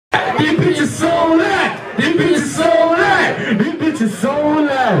These bitches so loud. These bitches so loud. These bitches so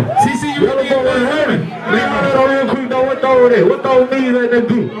loud. TC, you really want to hear me? Let holler on real quick though. What throw it at? What throw me at that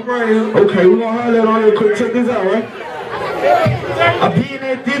beat? Okay, we gonna holler on real quick. Check this out, right? I've been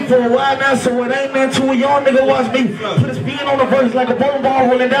that dick for a while now, so it ain't meant to a young nigga watch me. Put a spin on the verse like a bowling ball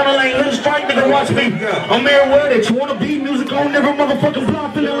rolling down the lane. Little strike nigga watch me. I'm everywhere that you wanna be. Music on every motherfucking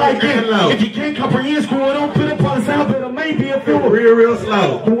block feeling like it. If you can't comprehend, screw it on, put it on the sound, but it may be a feel real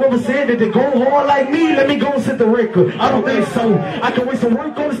slow. Whoever said that they go hard like me, let me go and set the record. I don't think so. I can waste some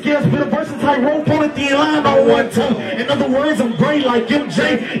work on the scales, put a versatile rope on a thin line on one toe. In other words, I'm great like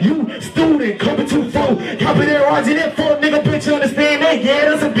MJ. You student, coming too full. Copy that Roger that full nigga, bitch, understand that? Yeah,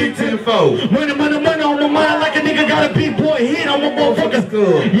 that's a big tenfold. Money, money, money on my mind like a nigga got a big boy hit on my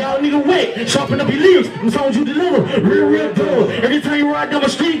motherfuckers. Y'all nigga wet, sharpen up your lyrics. Them songs you deliver, real dull. Every time you ride down the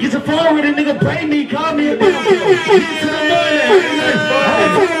street, get your phone with a nigga pay me, call me a bitch. Get to the money.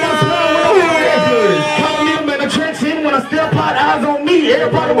 Call me a man, a trench in when I step out, eyes on me.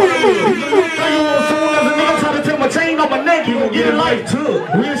 Everybody want me. Soon as a nigga try to take my chain on my neck, he gon' get it life too.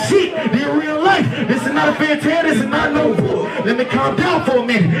 Real shit, real life. This is not a fair tale, this is not no book. Let me calm down for a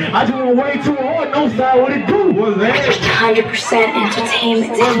minute. I just went way too hard, no side, what it do? What's that? 100%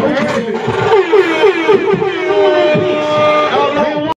 entertainment.